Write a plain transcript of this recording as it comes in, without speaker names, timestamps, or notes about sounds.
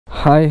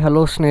Hi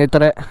hello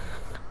ಸ್ನೇಹಿತರೆ,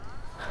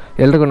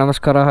 ಎಲ್ರಿಗೂ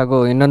ನಮಸ್ಕಾರ ಹಾಗೂ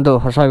ಇನ್ನೊಂದು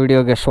ಹೊಸ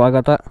ವಿಡಿಯೋಗೆ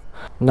ಸ್ವಾಗತ.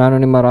 ನಾನು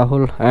ನಿಮ್ಮ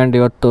ರಾಹುಲ್ ಆ್ಯಂಡ್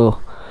ಇವತ್ತು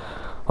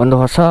ಒಂದು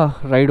ಹೊಸ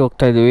ರೈಡ್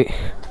ಹೋಗ್ತಾಯಿದ್ದೀವಿ,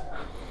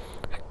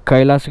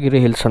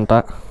 ಕೈಲಾಸಗಿರಿ ಹಿಲ್ಸ್ ಅಂತ.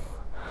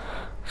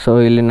 ಸೊ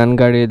ಇಲ್ಲಿ ನನ್ನ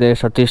ಗಾಡಿ ಇದೆ,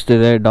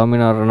 ಸತೀಶ್ದಿದೆ,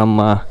 ಡಾಮಿನಾರ್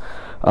ನಮ್ಮ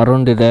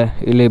ಅರುಣ್ದಿದೆ,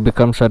 ಇಲ್ಲಿ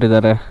ಬಿಕಮ್ ಸರ್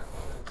ಇದ್ದಾರೆ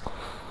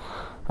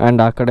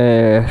ಆ್ಯಂಡ್ ಆ ಕಡೆ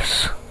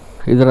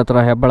ಇದರ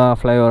ಹತ್ರ ಹೆಬ್ಬಳ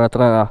ಫ್ಲೈಓವರ್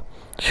ಹತ್ರ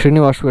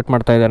ಶ್ರೀನಿವಾಸ್ ವೇಟ್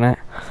ಮಾಡ್ತಾಯಿದ್ದಾನೆ.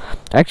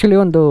 ಆ್ಯಕ್ಚುಲಿ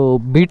ಒಂದು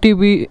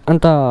BTB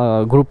ಅಂತ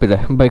ಗ್ರೂಪ್ ಇದೆ,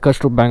 ಬೈಕರ್ಸ್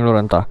ಟು ಬ್ಯಾಂಗ್ಳೂರ್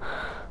ಅಂತ.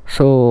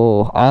 ಸೊ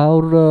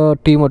ಅವ್ರ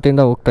ಟೀಮ್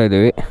ಹೊತ್ತಿಂದ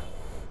ಹೋಗ್ತಾಯಿದ್ದೀವಿ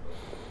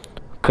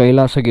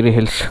ಕೈಲಾಸಗಿರಿ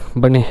ಹಿಲ್ಸ್.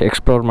 ಬನ್ನಿ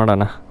ಎಕ್ಸ್ಪ್ಲೋರ್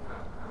ಮಾಡೋಣ.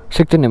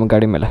 ಸಿಗ್ತೀನಿ ನಿಮ್ಮ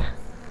ಗಾಡಿ ಮೇಲೆ.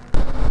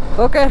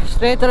 ಓಕೆ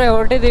ಸ್ನೇಹಿತರೆ,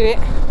 ಹೊರಟಿದ್ದೀವಿ.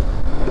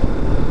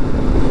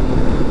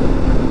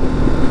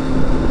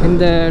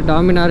 ಹಿಂದೆ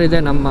ಡಾಮಿನಾರ್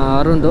ಇದೆ ನಮ್ಮ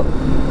ಅರುಣ್ದು,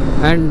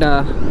 ಆ್ಯಂಡ್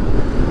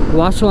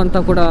ವಾಸು ಅಂತ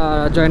ಕೂಡ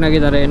ಜಾಯ್ನ್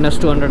ಆಗಿದ್ದಾರೆ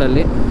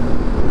NS200ಅಲ್ಲಿ.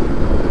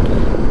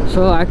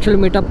 So actually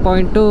meetup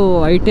point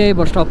ITI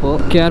bus stop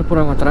KR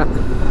Puram ಹತ್ರ.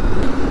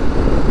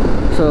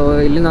 ಸೊ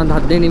ಇಲ್ಲಿಂದ ಒಂದು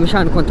 15 ನಿಮಿಷ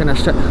ಅನ್ಕೊತೀನಿ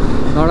ಅಷ್ಟೇ.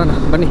 ನೋಡೋಣ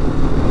ಬನ್ನಿ.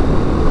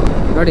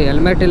 ನೋಡಿ,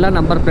 ಹೆಲ್ಮೆಟ್ ಇಲ್ಲ,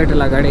 ನಂಬರ್ ಪ್ಲೇಟ್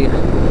ಇಲ್ಲ ಗಾಡಿಗೆ.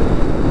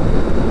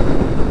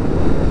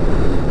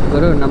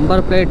 ಗುರು,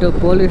 ನಂಬರ್ ಪ್ಲೇಟು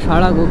ಪೊಲೀಸ್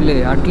ಹಾಳಾಗೋಗ್ಲಿ,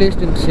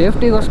 ಅಟ್ಲೀಸ್ಟ್ ನಿಮ್ಮ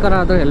ಸೇಫ್ಟಿಗೋಸ್ಕರ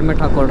ಆದರೂ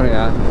ಹೆಲ್ಮೆಟ್ ಹಾಕ್ಕೊಳ್ರಿ.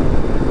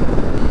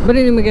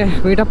 ಬನ್ನಿ, ನಿಮಗೆ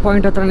ಮೀಟಪ್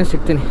ಪಾಯಿಂಟ್ ಹತ್ರನೇ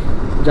ಸಿಗ್ತೀನಿ,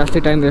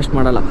 ಜಾಸ್ತಿ ಟೈಮ್ ವೇಸ್ಟ್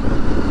ಮಾಡಲ್ಲ.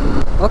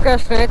 ಓಕೆ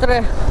ಸ್ನೇಹಿತರೆ,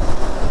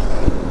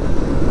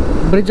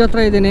 ಬ್ರಿಡ್ಜ್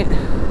ಹತ್ರ ಇದ್ದೀನಿ.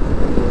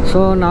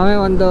 ಸೊ ನಾವೇ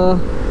ಒಂದು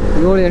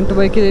 7-8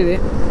 ಬೈಕ್ ಇದ್ದೀವಿ.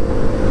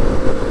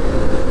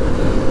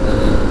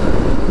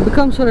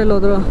 ಬಿಕಮ್ ಸರ್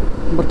ಎಲ್ಲೋದ್ರು,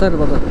 ಬರ್ತಾ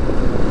ಇರ್ಬೋದು.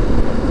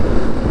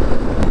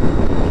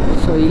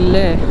 ಸೊ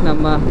ಇಲ್ಲೇ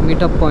ನಮ್ಮ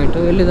ಮೀಟಪ್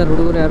ಪಾಯಿಂಟು. ಎಲ್ಲಿದ್ದಾರೆ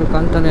ಹುಡುಗರು? ಯಾರು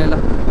ಕಾಣ್ತಾನೆ ಇಲ್ಲ.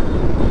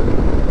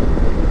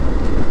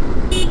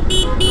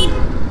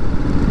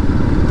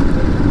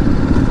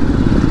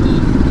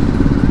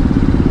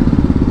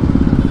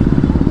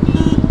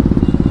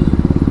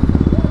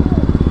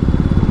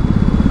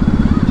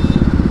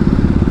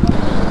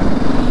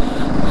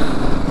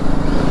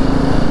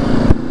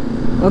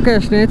 ಓಕೆ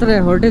ಸ್ನೇಹಿತರೆ,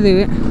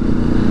 ಹೊರಟಿದ್ದೀವಿ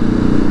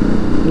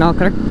ನಾವು.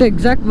 ಕರೆಕ್ಟ್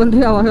ಎಕ್ಸಾಕ್ಟ್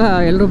ಬಂದ್ವಿ, ಆವಾಗ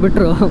ಎಲ್ಲರೂ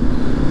ಬಿಟ್ಟರು.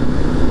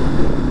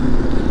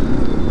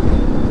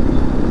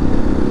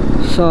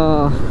 ಸೊ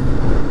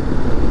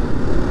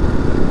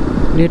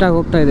ನೀಟಾಗಿ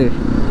ಹೋಗ್ತಾಯಿದ್ದೀವಿ.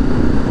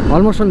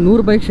 ಆಲ್ಮೋಸ್ಟ್ ಒಂದು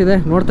 100 ಬೈಕ್ಸ್ ಇದೆ,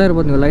 ನೋಡ್ತಾ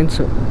ಇರ್ಬೋದು ನೀವು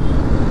ಲೈನ್ಸು.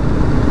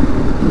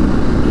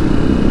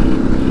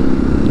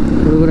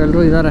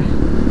 ಹುಡುಗರೆಲ್ಲರೂ ಇದ್ದಾರೆ.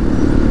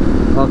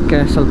 ಓಕೆ,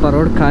 ಸ್ವಲ್ಪ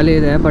ರೋಡ್ ಖಾಲಿ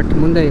ಇದೆ, ಬಟ್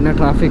ಮುಂದೆ ಇನ್ನೂ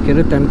ಟ್ರಾಫಿಕ್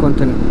ಇರುತ್ತೆ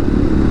ಅನ್ಕೊತೀನಿ.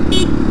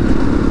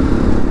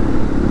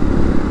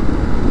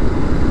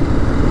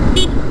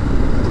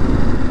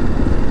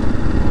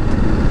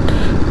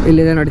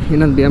 ಇಲ್ಲಿದೆ ನೋಡಿ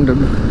ಇನ್ನೊಂದು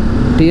BMW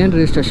TN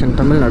registration,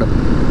 Tamil Nadu.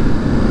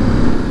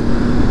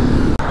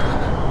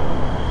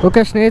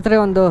 Okay ಸ್ನೇಹಿತರೆ,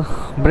 ಒಂದು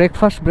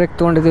ಬ್ರೇಕ್ಫಾಸ್ಟ್ ಬ್ರೇಕ್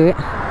ತೊಗೊಂಡಿದ್ದೀವಿ.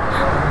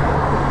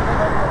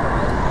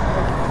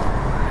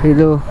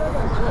 ಇದು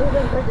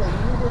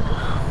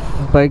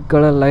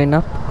ಬೈಕ್ಗಳ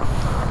ಲೈನಪ್.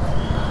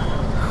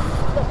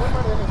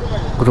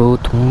 ಗುರು,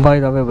 ತುಂಬ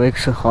ಇದ್ದಾವೆ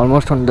ಬೈಕ್ಸ್.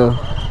 ಆಲ್ಮೋಸ್ಟ್ ಒಂದು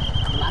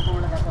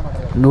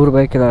 100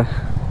 ಬೈಕ್ ಇದ್ದಾವೆ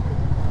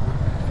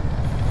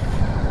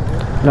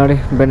ನೋಡಿ.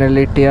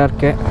 ಬೆನ್ನಲ್ಲಿ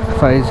TRK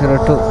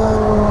 502.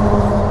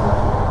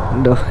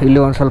 ಇಲ್ಲಿ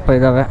ಒಂದು ಸ್ವಲ್ಪ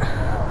ಇದ್ದಾವೆ.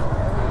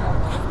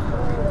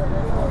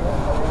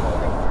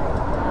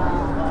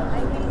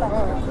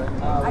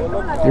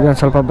 ಇದೊಂದು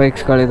ಸ್ವಲ್ಪ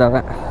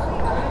ಬೈಕ್ಸ್ಗಳಿದ್ದಾವೆ.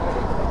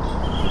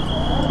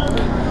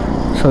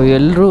 ಸೊ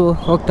ಎಲ್ಲರೂ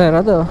ಹೋಗ್ತಾ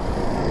ಇರೋದು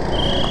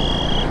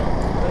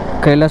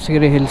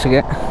ಕೈಲಾಸಗಿರಿ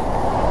ಹಿಲ್ಸ್ಗೆ.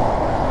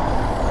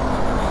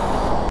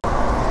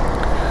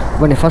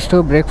 ಬನ್ನಿ ಫಸ್ಟು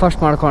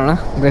ಬ್ರೇಕ್ಫಾಸ್ಟ್ ಮಾಡ್ಕೊಳ್ಳೋಣ.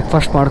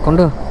 ಬ್ರೇಕ್ಫಾಸ್ಟ್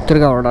ಮಾಡಿಕೊಂಡು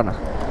ತಿರ್ಗಾ ಹೊರಡೋಣ.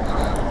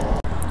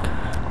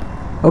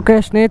 ಓಕೆ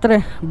ಸ್ನೇಹಿತರೆ,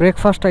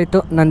 ಬ್ರೇಕ್ಫಾಸ್ಟ್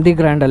ಆಯಿತು ನಂದಿ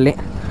ಗ್ರ್ಯಾಂಡಲ್ಲಿ.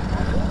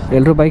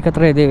 ಎಲ್ಲರೂ ಬೈಕ್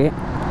ಹತ್ರ ಇದ್ದೀವಿ.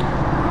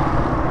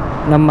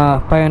 ನಮ್ಮ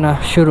ಪಯಣ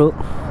ಶುರು.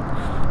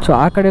 ಸೊ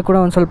ಆ ಕಡೆ ಕೂಡ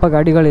ಒಂದು ಸ್ವಲ್ಪ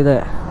ಗಾಡಿಗಳಿದೆ.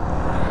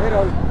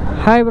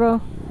 Hi bro.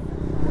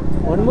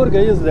 One more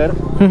guy is there.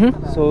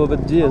 So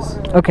with GS.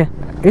 Okay,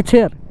 it's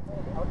here.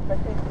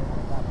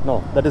 No,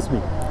 that is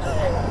me.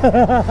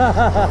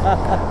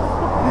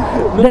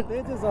 No,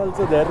 Tej is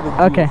also there with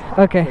Okay, GS.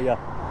 okay. So, yeah.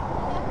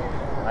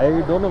 I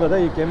don't know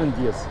whether he came in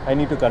GS. I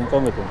need to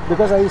confirm with him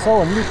because I saw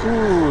only 2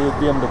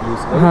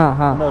 BMWs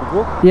in our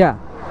group. Yeah.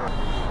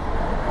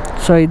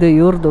 So ಇದು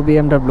ಇವ್ರದ್ದು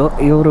BMW.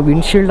 ಇವರು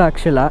windshield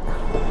ಹಾಕ್ಸಿಲ್ಲ,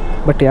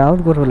 but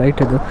ಯಾವ್ದು ಗುರು light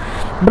ಇದು?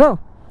 Bro,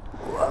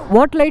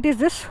 what light is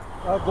this?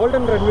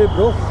 Golden runway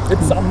bro,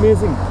 it's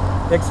amazing.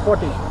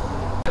 X40.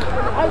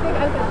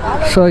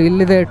 So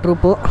ಇಲ್ಲಿದೆ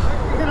troupe.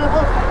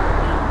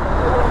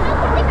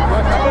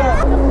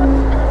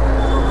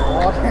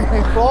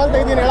 ಕಾಲ್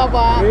ತೆಗೆದೀನಿ ಹೇಳಪ್ಪ,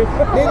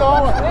 ನೀನು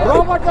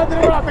robot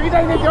ತೆಗಿತಾ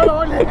ಇದ್ದೀನಿ ಕೇಳು.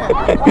 ಹೋಗ್ಲಿ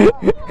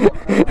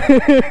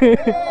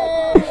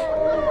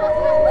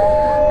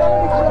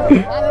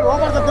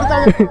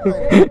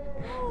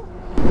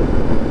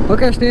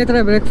ಓಕೆ ಸ್ನೇಹಿತರೆ,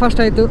 ಬ್ರೇಕ್ಫಾಸ್ಟ್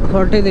ಆಯಿತು,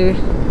 ಹೊರಟಿದ್ದೀವಿ.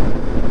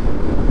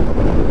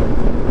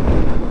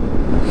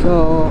 ಸೊ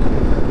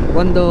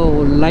ಒಂದು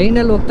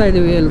ಲೈನಲ್ಲಿ ಹೋಗ್ತಾ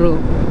ಇದ್ದೀವಿ ಎಲ್ಲರೂ.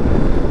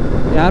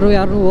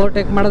 ಯಾರನ್ನೂ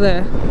ಓವರ್ಟೇಕ್ ಮಾಡದೆ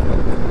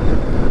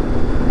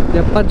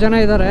 70 ಜನ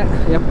ಇದ್ದಾರೆ,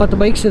 70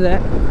 ಬೈಕ್ಸ್ ಇದೆ.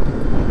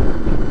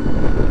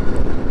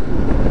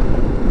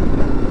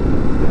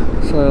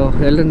 ಸೊ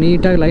ಎಲ್ಲರೂ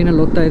ನೀಟಾಗಿ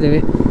ಲೈನಲ್ಲಿ ಹೋಗ್ತಾ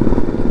ಇದ್ದೀವಿ.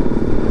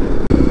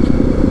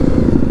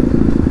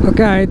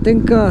 Okay, I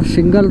think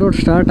single road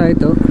start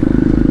ಆಯಿತು.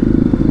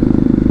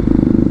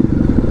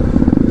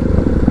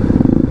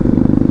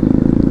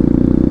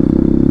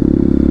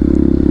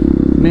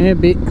 ಮೇ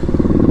ಬಿ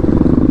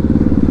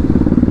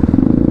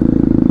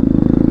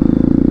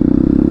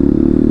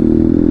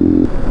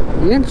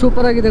ಏನು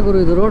ಸೂಪರ್ ಆಗಿದೆ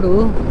ಗುರು ಇದು ರೋಡು.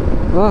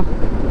 ವಾ,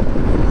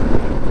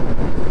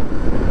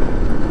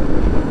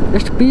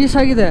 ಎಷ್ಟು ಪೀಸ್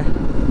ಆಗಿದೆ,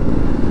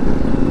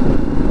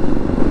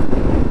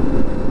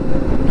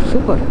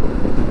 super.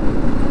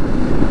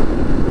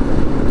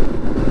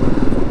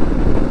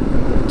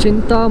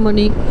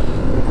 Chintamani,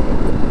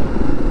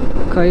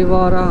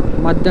 Kaivara,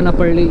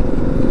 ಮದ್ದನಪಳ್ಳಿ,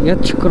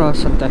 H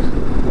cross ಅಂತೆ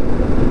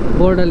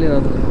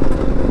ಬೋರ್ಡಲ್ಲಿರೋದು.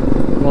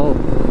 ವಾವ್,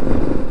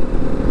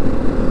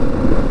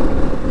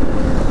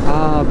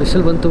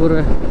 ಬಿಸಿಲು ಬಂತು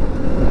ಗುರುವೆ.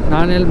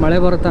 ನಾನೆಲ್ಲಿ ಮಳೆ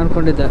ಬರುತ್ತೆ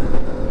ಅಂದ್ಕೊಂಡಿದ್ದೆ.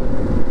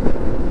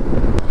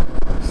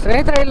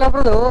 ಸ್ನೇಹಿತರೆ,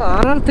 ಇಲ್ಲೊಬ್ರದ್ದು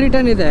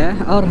RR310 ಇದೆ.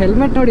 ಅವ್ರ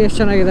ಹೆಲ್ಮೆಟ್ ನೋಡಿ ಎಷ್ಟು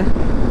ಚೆನ್ನಾಗಿದೆ.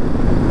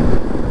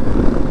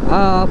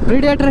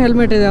 ಪ್ರಿಡೇಟರ್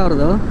ಹೆಲ್ಮೆಟ್ ಇದೆ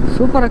ಅವ್ರದ್ದು.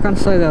 ಸೂಪರಾಗಿ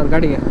ಕಾಣಿಸ್ತಾ ಇದೆ ಅವ್ರ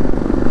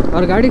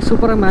ಗಾಡಿಗೆ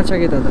ಸೂಪರಾಗಿ ಮ್ಯಾಚ್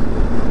ಆಗಿದೆ ಅದು.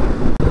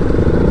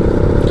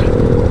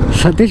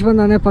 ಸತೀಶ್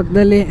ಬಂದವನೇ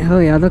ಪಕ್ಕದಲ್ಲಿ.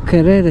 ಯಾವುದೋ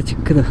ಕೆರೆ ಇದೆ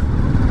ಚಿಕ್ಕದು.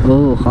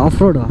 ಆಫ್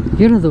ರೋಡು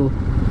ಏನದು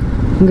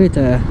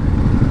ಹಿಂಗೈತೆ.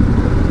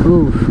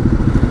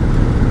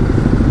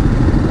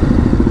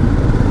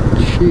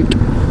 ಶೀಟ್.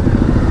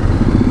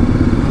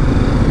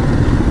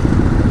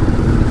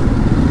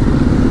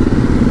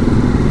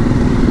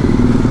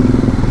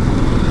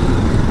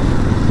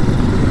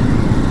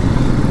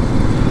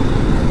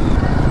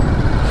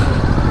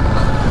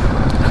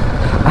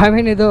 ಐ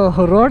ಮೀನ್ ಇದು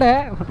ರೋಡೇ,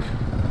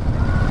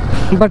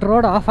 ಬಟ್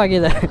ರೋಡ್ ಆಫ್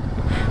ಆಗಿದೆ.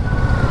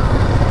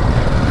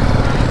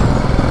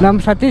 ನಮ್ಮ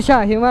ಸತೀಶ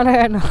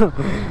ಹಿಮಾಲಯನ್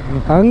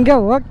ಹಂಗೆ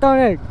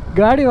ಹೋಗ್ತಾವನೆ.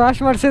 ಗಾಡಿ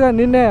ವಾಶ್ ಮಾಡಿಸಿದ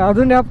ನಿನ್ನೆ,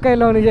 ಅದು ಜ್ಞಾಪಕ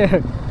ಇಲ್ಲ ಅವನಿಗೆ.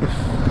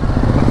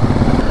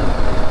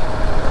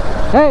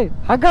 ಏಯ್,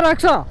 ಹಗ್ಗರ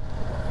ಹಾಕ್ಸೋ,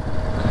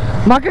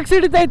 ಮಕ್ಕಕ್ಕೆ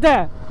ಸಿಡಿತೈತೆ.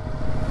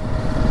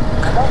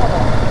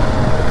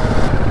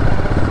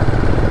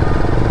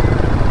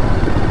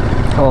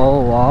 ಓ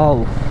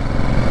wow,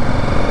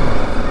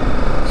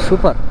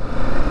 super.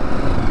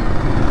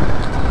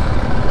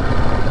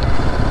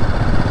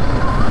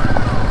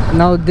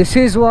 Now this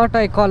is what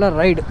I call a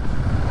ride.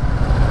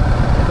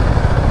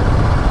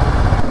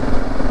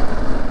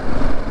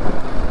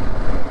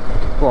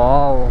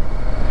 Wow,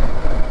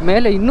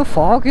 ಮೇಲೆ ಇನ್ನೂ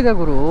ಫಾಗ್ ಇದೆ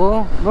ಗುರು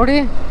ನೋಡಿ.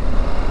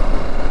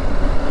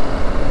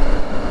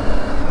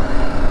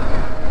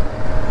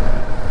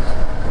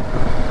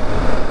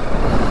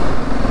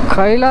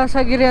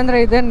 ಕೈಲಾಸಗಿರಿ ಅಂದರೆ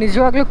ಇದೇನು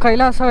ನಿಜವಾಗ್ಲೂ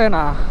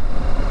ಕೈಲಾಸವೇನಾ?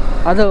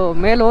 ಅದು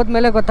ಮೇಲೆ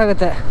ಹೋದ್ಮೇಲೆ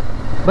ಗೊತ್ತಾಗುತ್ತೆ.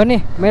 ಬನ್ನಿ,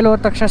 ಮೇಲೆ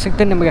ಹೋದ ತಕ್ಷಣ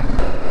ಸಿಗ್ತೀನಿ ನಿಮಗೆ.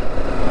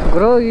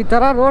 ಗುರು, ಈ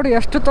ಥರ ರೋಡ್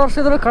ಎಷ್ಟು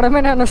ತೋರಿಸಿದ್ರು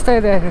ಕಡಿಮೆನೇ ಅನ್ನಿಸ್ತಾ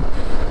ಇದೆ.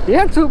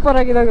 ಏನು ಸೂಪರ್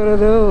ಆಗಿದೆ ಗುರು,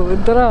 ಇದು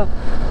ಒಂಥರ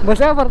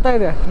ಮಜಾ ಬರ್ತಾ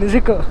ಇದೆ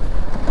ನಿಜಕ್ಕೂ.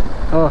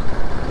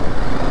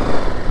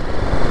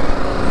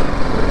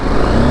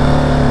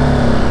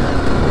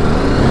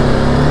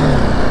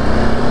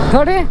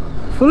 ನೋಡಿ,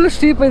 ಫುಲ್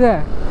ಸ್ಟೀಪ್ ಇದೆ.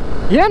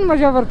 ಏನು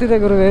ಮಜಾ ಬರ್ತಿದೆ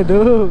ಗುರುವೆ, ಇದು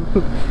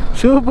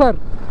ಸೂಪರ್.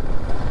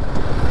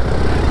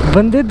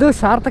 ಬಂದಿದ್ದು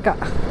ಸಾರ್ಥಕ.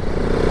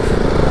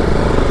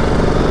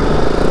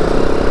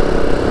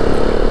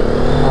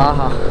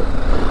 ಆಹಾ,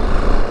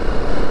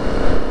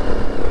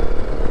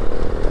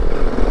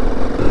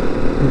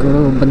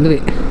 ಗುರು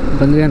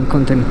ಬಂದ್ವಿ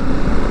ಅನ್ಕೊತೀನಿ.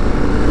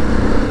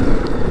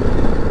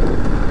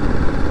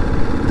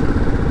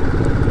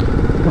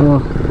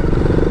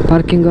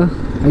 ಪಾರ್ಕಿಂಗು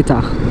ಆಯ್ತಾ?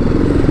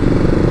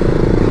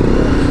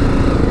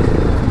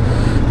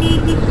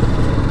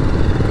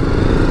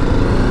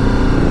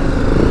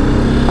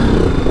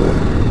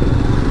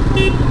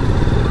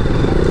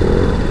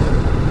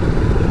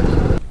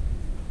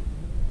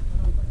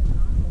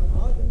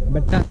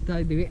 ಬೆಟ್ಟ ಹತ್ತಾ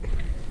ಇದ್ದೀವಿ.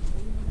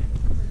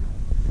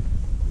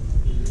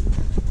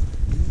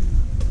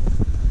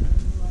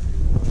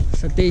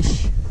 ಸತೀಶ್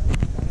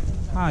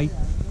ಹಾಯ್.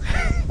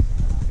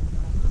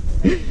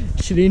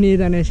 ಶ್ರೀನಿ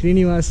ಇದ್ದಾನೆ,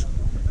 ಶ್ರೀನಿವಾಸ್.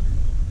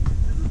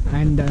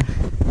 ಆ್ಯಂಡ್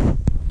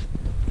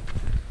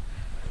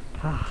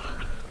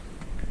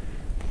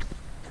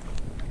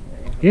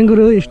ಏನು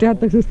ಗುರು, ಇಷ್ಟೇ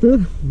ಹತ್ತಕ್ಕೆ ಸುಸ್ತು?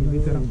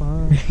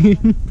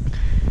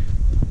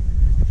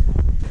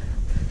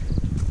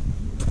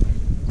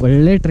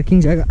 ಒಳ್ಳೆ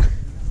ಟ್ರೆಕ್ಕಿಂಗ್ ಜಾಗ.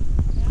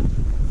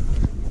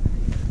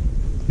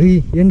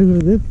 ಏನು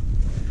ಗುರುದು?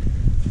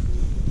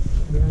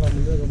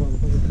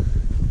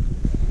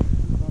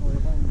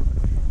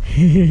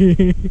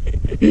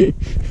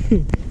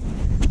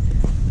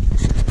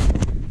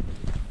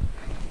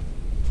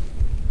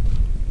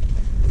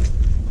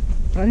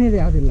 ಪ್ರಾಣಿ ಇದೆ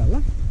ಯಾವುದಿಲ್ಲ ಅಲ್ಲ,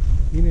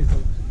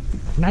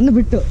 ನನ್ನ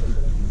ಬಿಟ್ಟು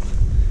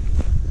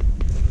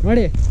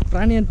ನೋಡಿ.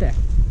 ಪ್ರಾಣಿ ಅಂತೆ,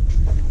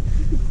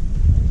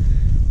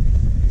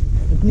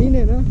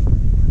 ನೀನೇನು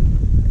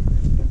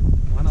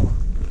ಮಾನವ?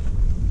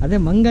 ಅದೇ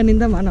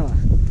ಮಂಗನಿಂದ ಮಾನವ,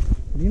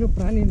 ನೀನು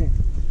ಪ್ರಾಣಿನೇ.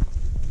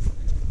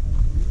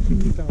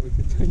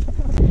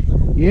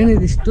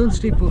 ಏನಿದೆ ಇಷ್ಟೊಂದು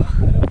ಸ್ಟೀಪು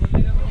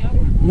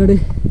ನೋಡಿ.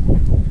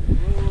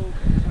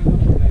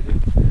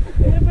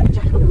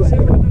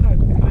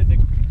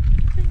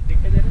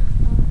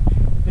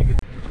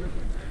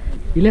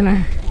 ಇಲ್ಲೇನಾ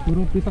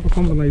ಇವರು ಪೀಸ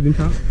ಕುತ್ಕೊಂಡ್ಬಲ್ಲ 5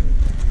 ನಿಮಿಷ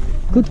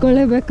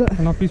ಕೂತ್ಕೊಳ್ಳೇಬೇಕು.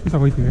 ನಾವು ಪೀಸ್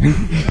ಹೋಗ್ತೀವಿ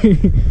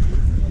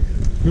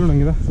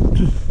ನೋಡಂಗಿದ.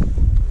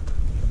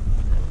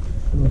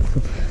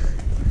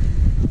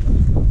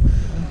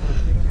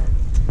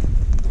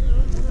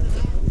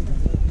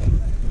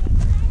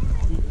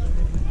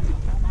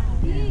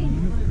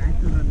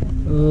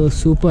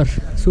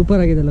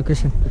 ಸೂಪರ್ ಆಗಿದೆ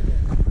ಲೊಕೇಶನ್.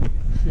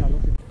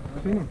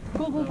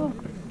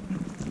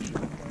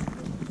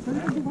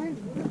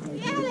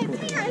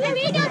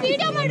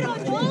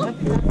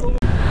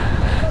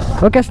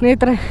 ಓಕೆ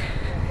ಸ್ನೇಹಿತರೆ,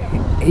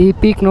 ಈ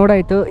ಪೀಕ್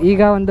ನೋಡಾಯಿತು.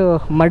 ಈಗ ಒಂದು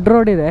ಮಡ್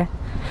ರೋಡ್ ಇದೆ.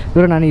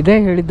 ಇವರು ನಾನು ಇದೇ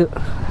ಹೇಳಿದ್ದು,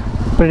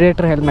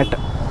 ಪ್ರೆಡೇಟರ್ ಹೆಲ್ಮೆಟ್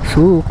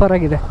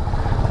ಸೂಪರಾಗಿದೆ.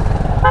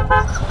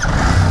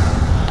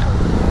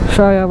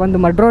 ಸೊ ಒಂದು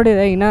ಮಡ್ ರೋಡ್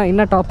ಇದೆ,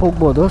 ಇನ್ನೂ ಟಾಪ್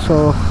ಹೋಗ್ಬೋದು. ಸೊ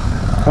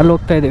ಅಲ್ಲಿ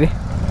ಹೋಗ್ತಾ ಇದ್ದೀವಿ.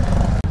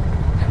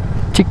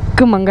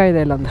 ಚಿಕ್ಕ ಮಂಗ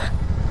ಇದೆ ಇಲ್ಲೊಂದು,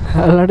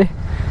 ಅಲ್ಲಿ ನೋಡಿ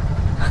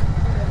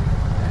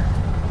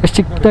ಎಷ್ಟು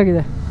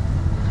ಚಿಕ್ಕದಾಗಿದೆ.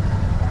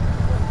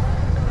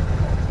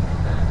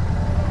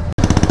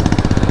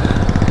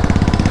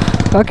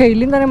 ಓಕೆ,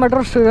 ಇಲ್ಲಿಂದನೇ ಮಡ್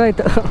ರೋಡ್ ಶುರು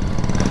ಆಯಿತು.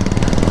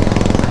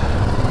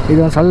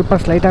 ಇದೊಂದು ಸ್ವಲ್ಪ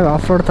ಸ್ಲೈಟಾಗಿ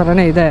ಆಫ್ ರೋಡ್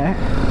ಥರನೇ ಇದೆ.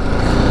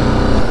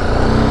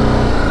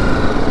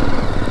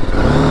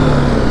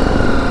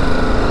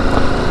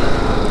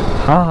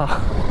 ಹಾಂ,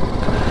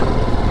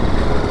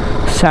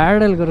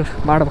 ಸ್ಯಾಡಲ್ ಗುರು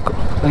ಮಾಡಬೇಕು.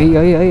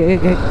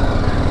 ಅಯ್ಯ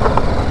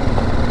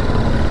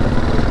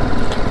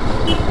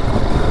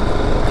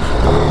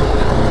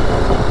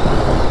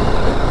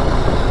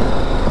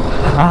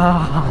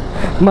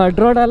ಮಡ್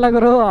ರೋಡ್ ಅಲ್ಲ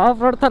ಗುರು,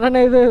 ಆಫ್ ರೋಡ್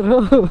ಥರನೇ ಇದೆ ಇವರು.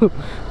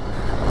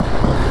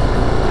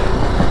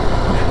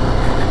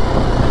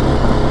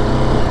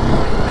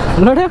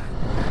 ನೋಡ,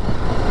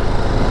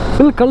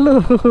 ಫುಲ್ ಕಲ್ಲು,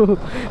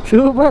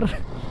 ಸೂಪರ್.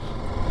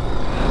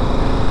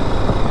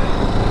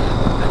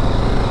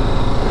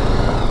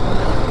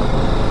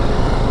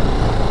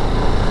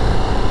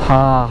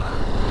 ಹಾಂ,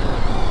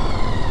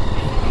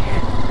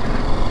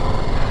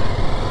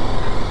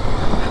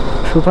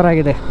 ಸೂಪರ್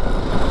ಆಗಿದೆ.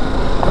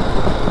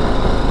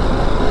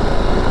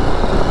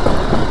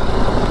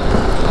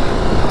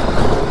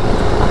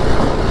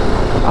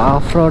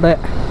 Of ರೋಡೇ,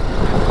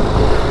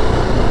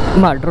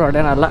 mud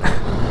ರೋಡೇನಲ್ಲ.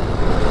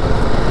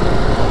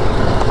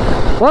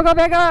 ಹೋಗ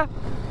ಬೇಗ.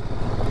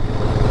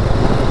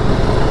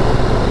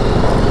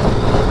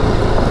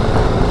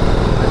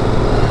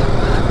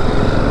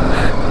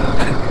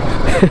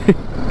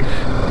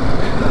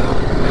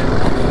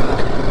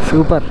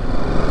 ಸೂಪರ್.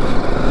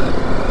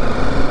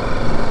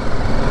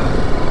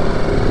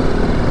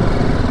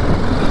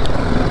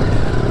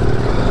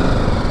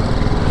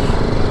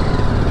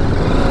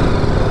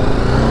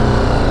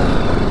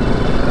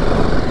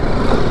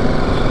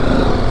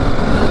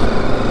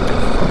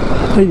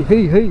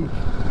 ಹೈ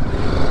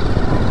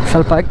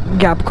ಸ್ವಲ್ಪ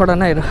ಗ್ಯಾಪ್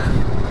ಕೊಡೋಣ ಇರು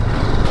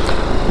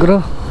ಗುರು.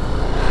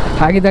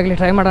 ಆಗಿದ್ದಾಗಲಿ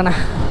ಟ್ರೈ ಮಾಡೋಣ.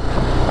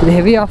 ಇದು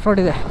ಹೆವಿ ಆಫ್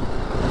ರೋಡ್ ಇದೆ.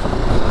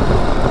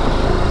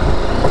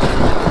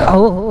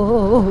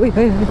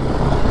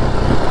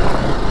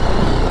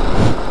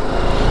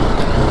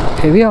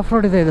 ಹೆವಿ ಆಫ್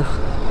ರೋಡ್ ಇದೆ ಇದು.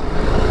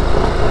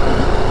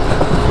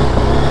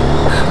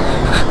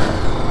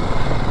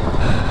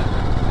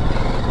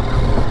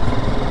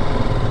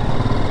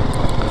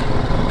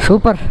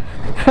 ಸೂಪರ್.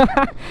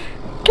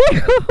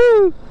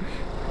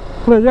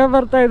 ಮಜಾ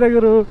ಬರ್ತಾ ಇದೆ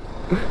ಗುರು,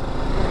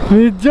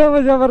 ನಿಜ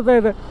ಮಜಾ ಬರ್ತಾ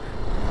ಇದೆ.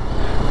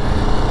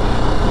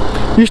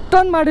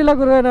 ಇಷ್ಟೊಂದು ಮಾಡಿಲ್ಲ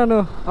ಗುರುವೇ ನಾನು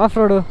ಆಫ್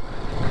ರೋಡು.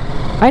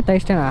 ಆಯ್ತಾ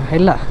ಇಷ್ಟೇನಾ?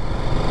 ಇಲ್ಲ.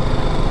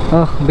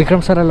 ಓಹ್,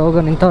 ವಿಕ್ರಮ್ ಸರ್ ಅಲ್ಲಿ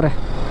ಹೋಗೋ ನಿಂತವ್ರೆ.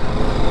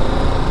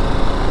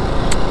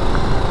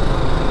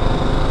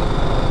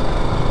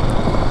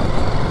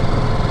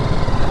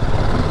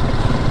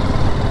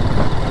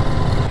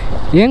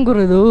 ಏನು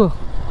ಗುರು ಇದು?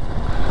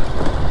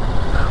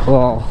 ಓ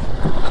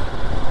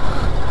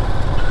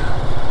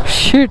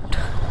ಶಿಟ್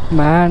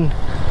ಮ್ಯಾನ್.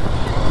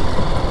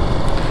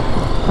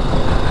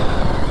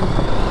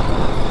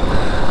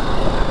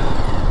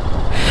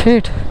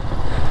 ಶಿಟ್,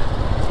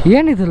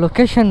 ಏನಿದು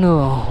ಲೊಕೇಶನ್ನು?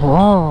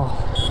 ವಾ,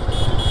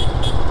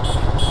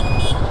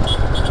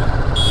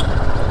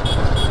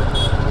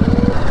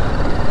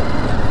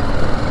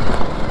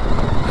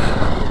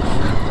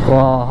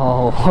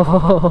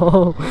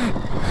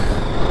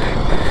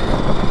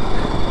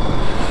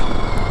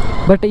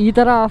 ಬಟ್ ಈ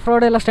ಥರ ಆಫ್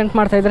ರೋಡ್ ಎಲ್ಲ ಸ್ಟಂಟ್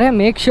ಮಾಡ್ತಾಯಿದ್ರೆ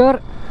ಮೇಕ್ ಶ್ಯೂರ್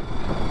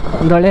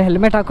ಒಂದೊಳ್ಳೆ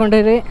ಹೆಲ್ಮೆಟ್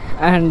ಹಾಕ್ಕೊಂಡಿರಿ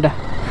ಆ್ಯಂಡ್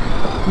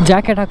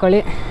ಜಾಕೆಟ್ ಹಾಕ್ಕೊಳ್ಳಿ,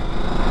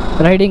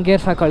 ರೈಡಿಂಗ್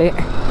ಗೇರ್ಸ್ ಹಾಕ್ಕೊಳ್ಳಿ.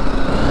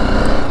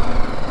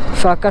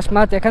 ಸೊ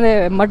ಅಕಸ್ಮಾತ್, ಯಾಕಂದರೆ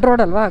ಮಡ್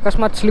ರೋಡ್ ಅಲ್ವಾ,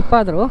 ಅಕಸ್ಮಾತ್ ಸ್ಲಿಪ್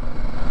ಆದರೂ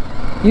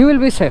ಯು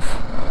ವಿಲ್ ಬಿ ಸೇಫ್.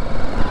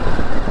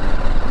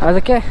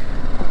 ಅದಕ್ಕೆ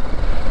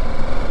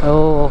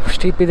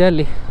ಸ್ಟೀಪ್ ಇದೆ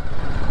ಅಲ್ಲಿ.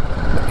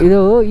 ಇದು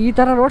ಈ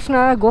ಥರ ರೋಡ್ಸ್ನ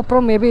ಗೋಪ್ರೋ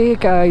ಮೇ ಬಿ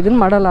ಇದನ್ನು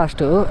ಮಾಡಲ್ಲ,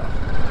 ಅಷ್ಟು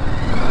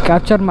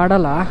ಕ್ಯಾಪ್ಚರ್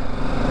ಮಾಡಲ್ಲ,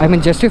 ಐ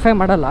ಮೀನ್ ಜಸ್ಟಿಫೈ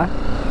ಮಾಡಲ್ಲ.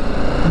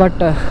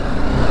 ಬಟ್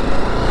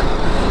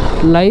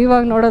ಲೈವ್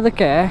ಆಗಿ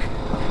ನೋಡೋದಕ್ಕೆ,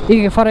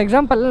 ಈಗ ಫಾರ್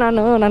ಎಕ್ಸಾಂಪಲ್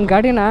ನಾನು ನನ್ನ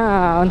ಗಾಡಿನ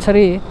ಒಂದು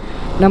ಸರಿ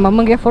ನಮ್ಮ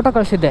ಅಮ್ಮಂಗೆ ಫೋಟೋ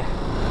ಕಳಿಸಿದ್ದೆ.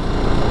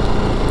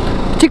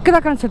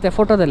 ಚಿಕ್ಕದಾಗಿ ಕಾಣಿಸುತ್ತೆ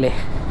ಫೋಟೋದಲ್ಲಿ,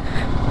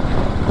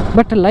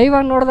 ಬಟ್ ಲೈವ್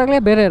ಆಗಿ ನೋಡಿದಾಗಲೇ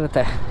ಬೇರೆ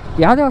ಇರುತ್ತೆ.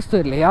 ಯಾವುದೇ ವಸ್ತು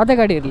ಇರಲಿ, ಯಾವುದೇ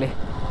ಗಾಡಿ ಇರಲಿ.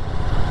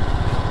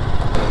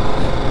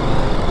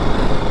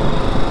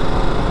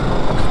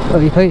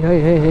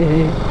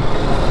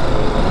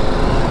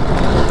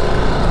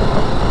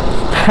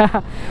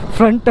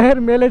 ಫ್ರಂಟ್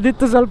ಟೈರ್ ಮೇಲೆ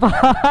ದಿತ್ತು ಸ್ವಲ್ಪ.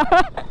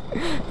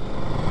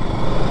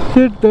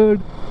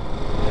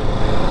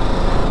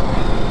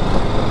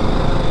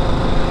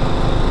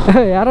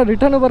 ಯಾರೋ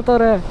ರಿಟರ್ನು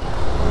ಬರ್ತಾವ್ರೆ.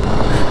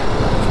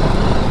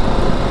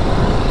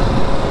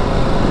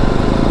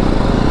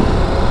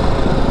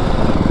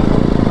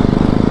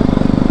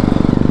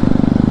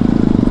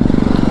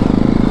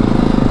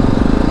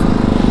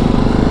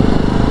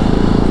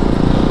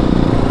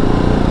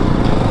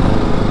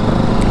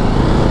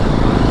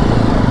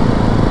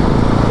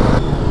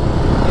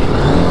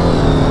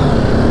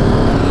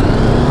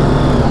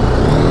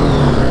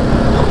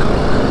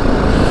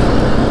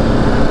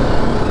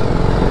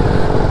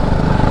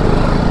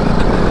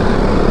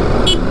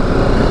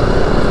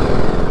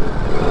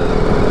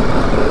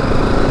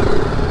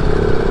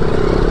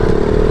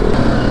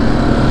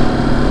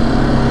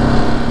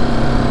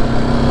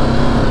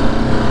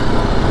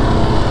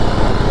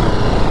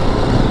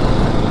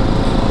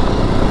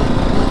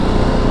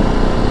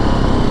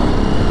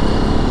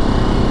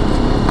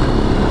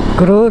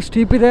 ಗುರು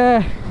ಸ್ಟೀಪ್ ಇದೆ.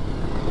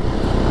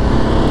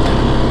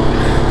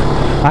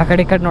 ಆ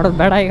ಕಡೆ ಈ ಕಡೆ ನೋಡೋದು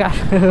ಬೇಡ ಈಗ,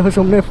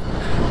 ಸುಮ್ಮನೆ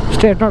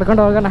ಸ್ಟ್ರೇಟ್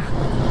ನೋಡ್ಕೊಂಡು ಹೋಗೋಣ.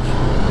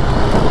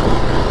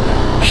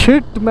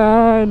 ಶಿಟ್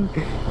ಮ್ಯಾನ್,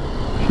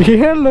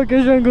 ಏನು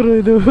ಲೊಕೇಶನ್ ಗುರು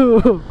ಇದು.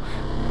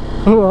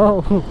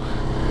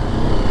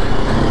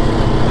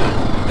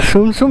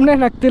 ಸುಮ್ಮನೆ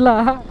ನಗ್ತಿಲ್ಲ,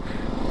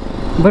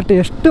 ಬಟ್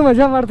ಎಷ್ಟು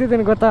ಮಜಾ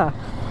ಮಾಡ್ತಿದ್ದೀನಿ ಗೊತ್ತಾ.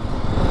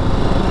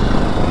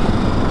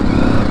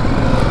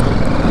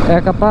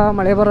 ಯಾಕಪ್ಪ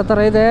ಮಳೆ ಬರೋ ಥರ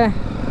ಇದೆ.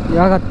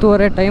 ಇವಾಗ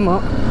 10:30 ಟೈಮು.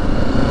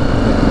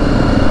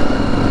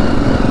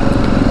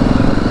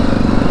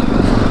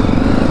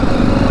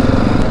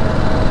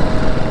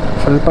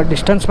 ಸ್ವಲ್ಪ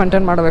ಡಿಸ್ಟೆನ್ಸ್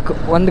ಮೇಂಟೈನ್ ಮಾಡಬೇಕು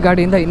ಒಂದು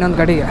ಗಾಡಿಯಿಂದ ಇನ್ನೊಂದು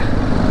ಗಾಡಿಗೆ.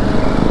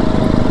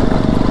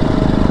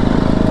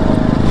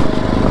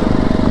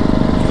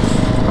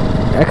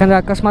 ಯಾಕಂದರೆ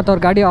ಅಕಸ್ಮಾತ್ ಅವ್ರ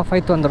ಗಾಡಿ ಆಫ್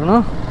ಆಯಿತು ಅಂದ್ರೂ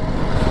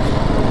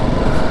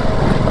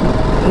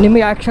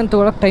ನಿಮಗೆ ಆ್ಯಕ್ಷನ್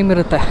ತೊಗೊಳಕ್ಕೆ ಟೈಮ್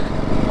ಇರುತ್ತೆ.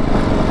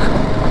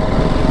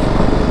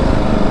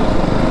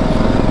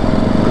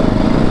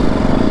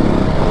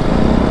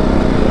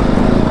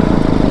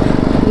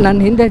 ನನ್ನ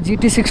ಹಿಂದೆ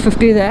GT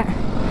 650 ಇದೆ,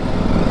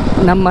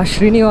 ನಮ್ಮ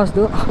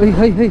ಶ್ರೀನಿವಾಸ್ದು.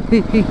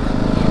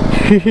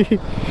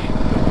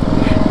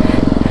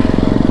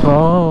 ಓ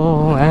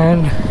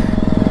ಮ್ಯಾನ್,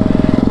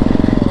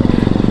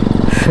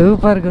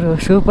 ಸೂಪರ್ ಗುರು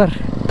ಸೂಪರ್.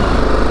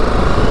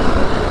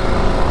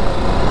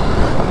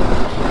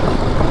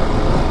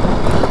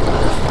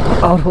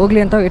 ಅವ್ರು ಹೋಗಲಿ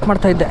ಅಂತ ವೇಟ್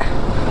ಮಾಡ್ತಾಯಿದ್ದೆ.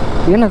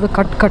 ಏನದು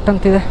ಕಟ್ ಕಟ್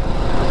ಅಂತಿದೆ,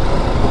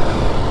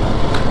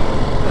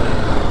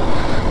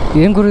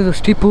 ಏನು ಗುರು ಇದು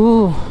ಸ್ಟೀಪು.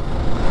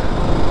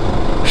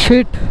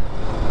 ಶಿಟ್,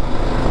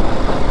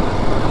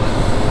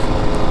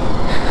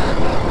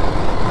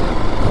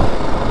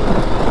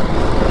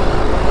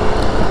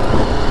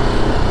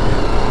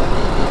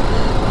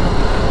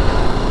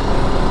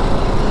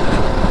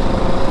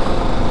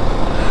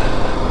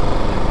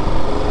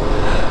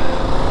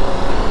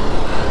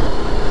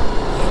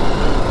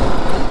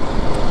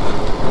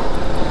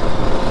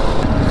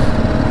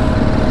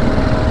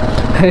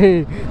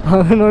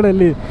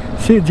 ನೋಡಲ್ಲಿ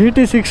GT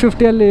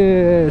 650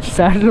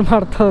 saddle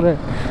ಮಾಡ್ತವ್ರೆ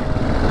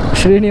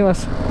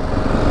Srinivas.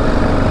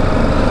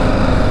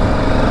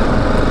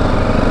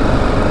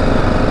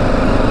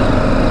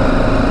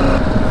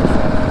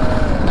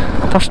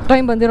 First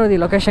time ಬಂದಿರೋದು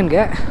ಈ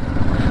ಲೊಕೇಶನ್ಗೆ,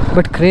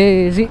 ಬಟ್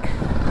ಕ್ರೇಜಿ.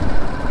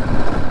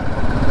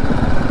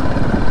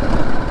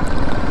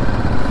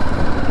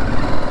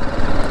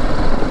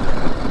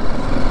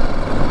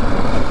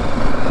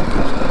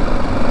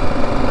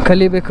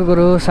 ಕಲಿಬೇಕು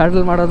ಗುರು,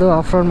 ಸ್ಯಾಡಲ್ ಮಾಡೋದು,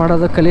 ಆಫ್ ರೋಡ್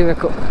ಮಾಡೋದು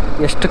ಕಲಿಬೇಕು.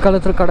 ಎಷ್ಟು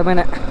ಕಲಿತ್ರು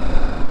ಕಡಿಮೆನೆ.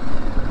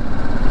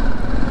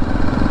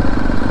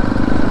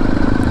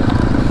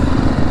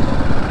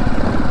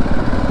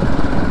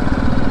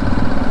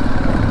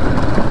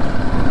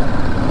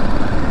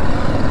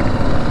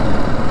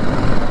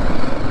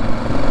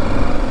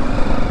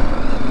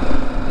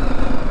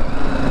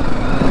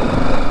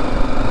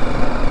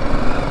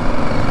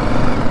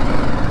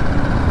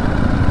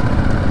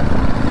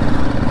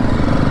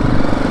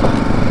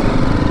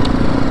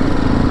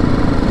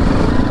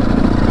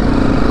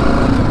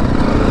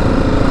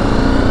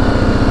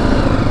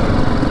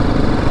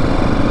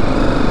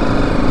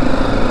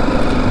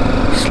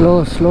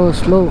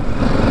 Slow.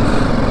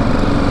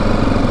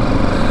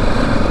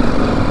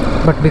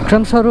 But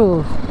Vikram sir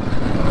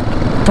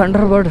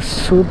thunder bird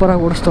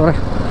ಸೂಪರಾಗಿ ಓಡಿಸ್ತವ್ರೆ.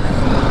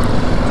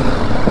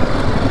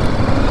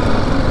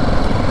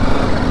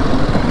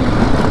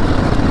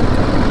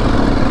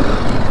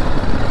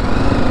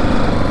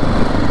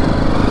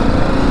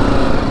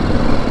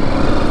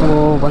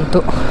 ಓ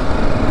ಬಂತು.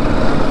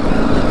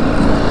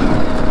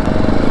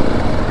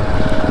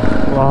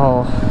 ವಾವ್,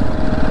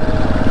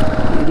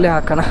 ಇಲ್ಲೇ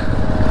ಹಾಕೋಣ.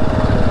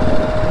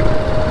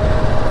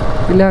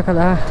 ಇಲ್ಲೇ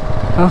ಹಾಕದ.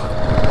 ಹಾಂ,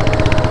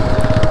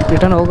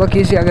 ರಿಟರ್ನ್ ಹೋಗೋಕೆ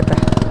ಈಸಿ ಆಗುತ್ತೆ.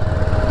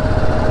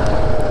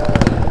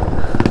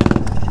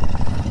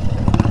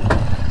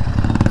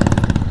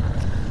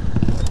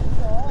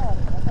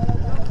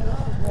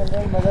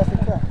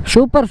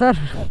 ಸೂಪರ್ ಸರ್,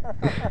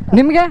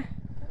 ನಿಮಗೆ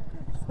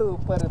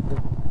ಸೂಪರ್ ಇತ್ತು.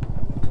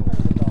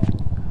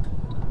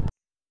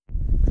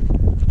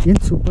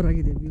 ಏನು ಸೂಪರ್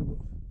ಆಗಿದೆ ವ್ಯೂ.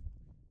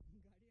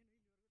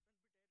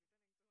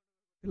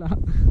 ಇಲ್ಲ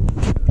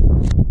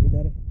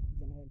ಇದ್ದಾರೆ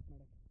ಜನ ಹೆಲ್ಪ್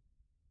ಮಾಡೋಕ್ಕೆ.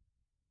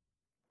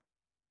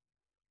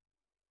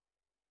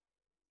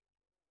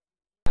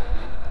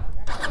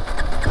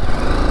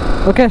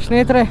 ಓಕೆ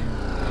ಸ್ನೇಹಿತರೆ,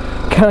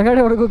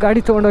 ಕೆಳಗಡೆವರೆಗೂ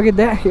ಗಾಡಿ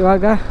ತೊಗೊಂಡೋಗಿದ್ದೆ.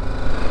 ಇವಾಗ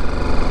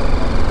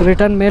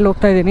ರಿಟರ್ನ್ ಮೇಲೆ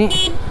ಹೋಗ್ತಾಯಿದ್ದೀನಿ.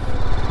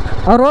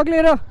 ಅವ್ರು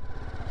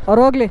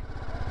ಹೋಗಲಿ.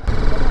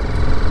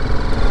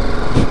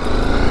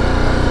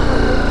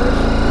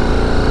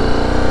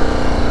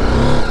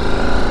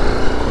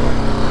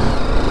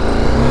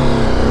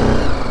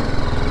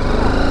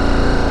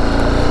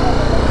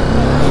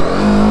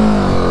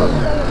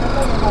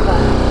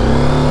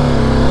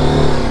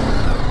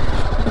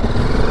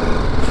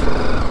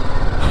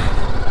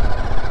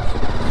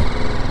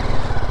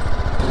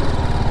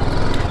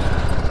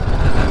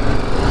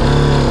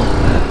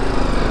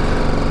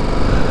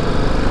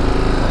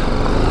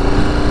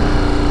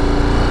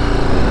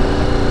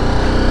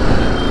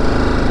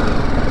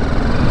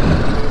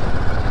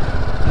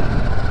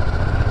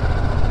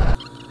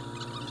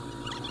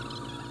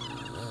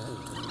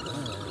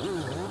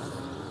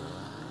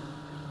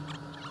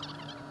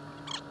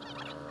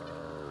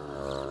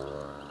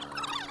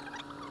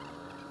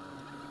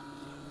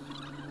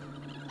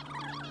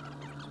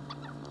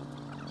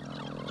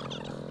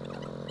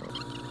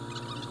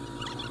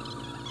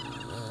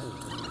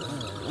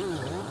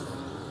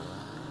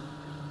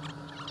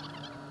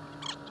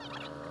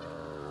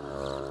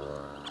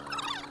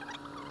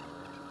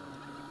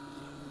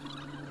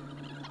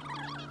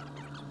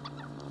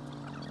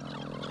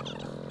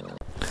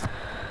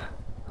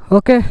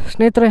 ಓಕೆ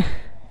ಸ್ನೇಹಿತರೆ,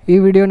 ಈ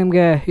ವಿಡಿಯೋ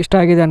ನಿಮಗೆ ಇಷ್ಟ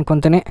ಆಗಿದೆ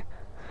ಅಂದ್ಕೊತೀನಿ.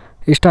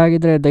 ಇಷ್ಟ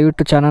ಆಗಿದ್ದರೆ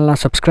ದಯವಿಟ್ಟು ಚಾನಲ್ನ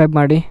ಸಬ್ಸ್ಕ್ರೈಬ್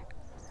ಮಾಡಿ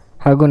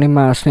ಹಾಗೂ ನಿಮ್ಮ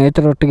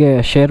ಸ್ನೇಹಿತರೊಟ್ಟಿಗೆ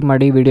ಶೇರ್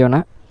ಮಾಡಿ ವಿಡಿಯೋನ.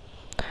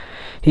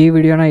 ಈ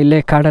ವಿಡಿಯೋನ ಇಲ್ಲೇ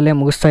ಕಾಡಲ್ಲೇ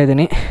ಮುಗಿಸ್ತಾ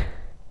ಇದ್ದೀನಿ.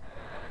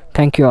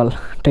 Thank you all.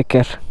 Take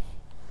care.